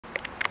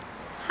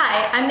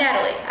Hi, I'm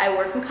Natalie. I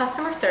work in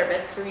customer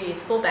service for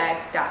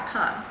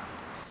reusablebags.com.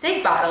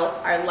 SIGG bottles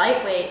are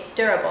lightweight,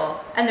 durable,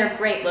 and they're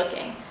great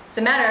looking. As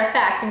a matter of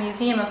fact, the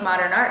Museum of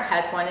Modern Art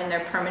has one in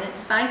their permanent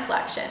design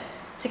collection.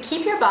 To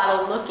keep your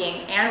bottle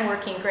looking and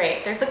working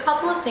great, there's a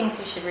couple of things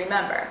you should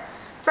remember.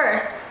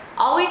 First,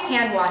 always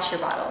hand wash your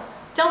bottle.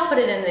 Don't put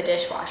it in the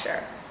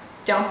dishwasher.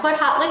 Don't put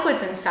hot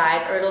liquids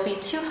inside or it'll be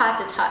too hot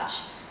to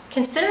touch.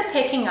 Consider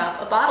picking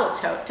up a bottle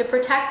tote to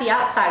protect the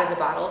outside of the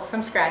bottle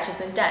from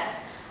scratches and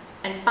dents.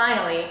 And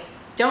finally,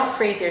 don't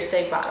freeze your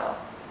SIGG bottle.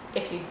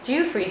 If you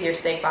do freeze your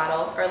SIGG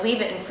bottle or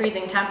leave it in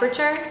freezing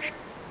temperatures,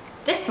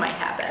 this might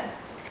happen.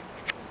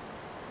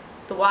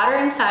 The water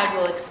inside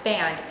will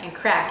expand and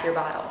crack your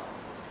bottle.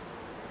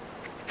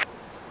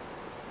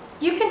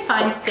 You can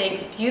find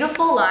SIGG's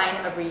beautiful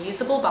line of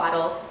reusable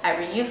bottles at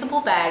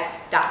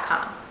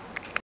reusablebags.com.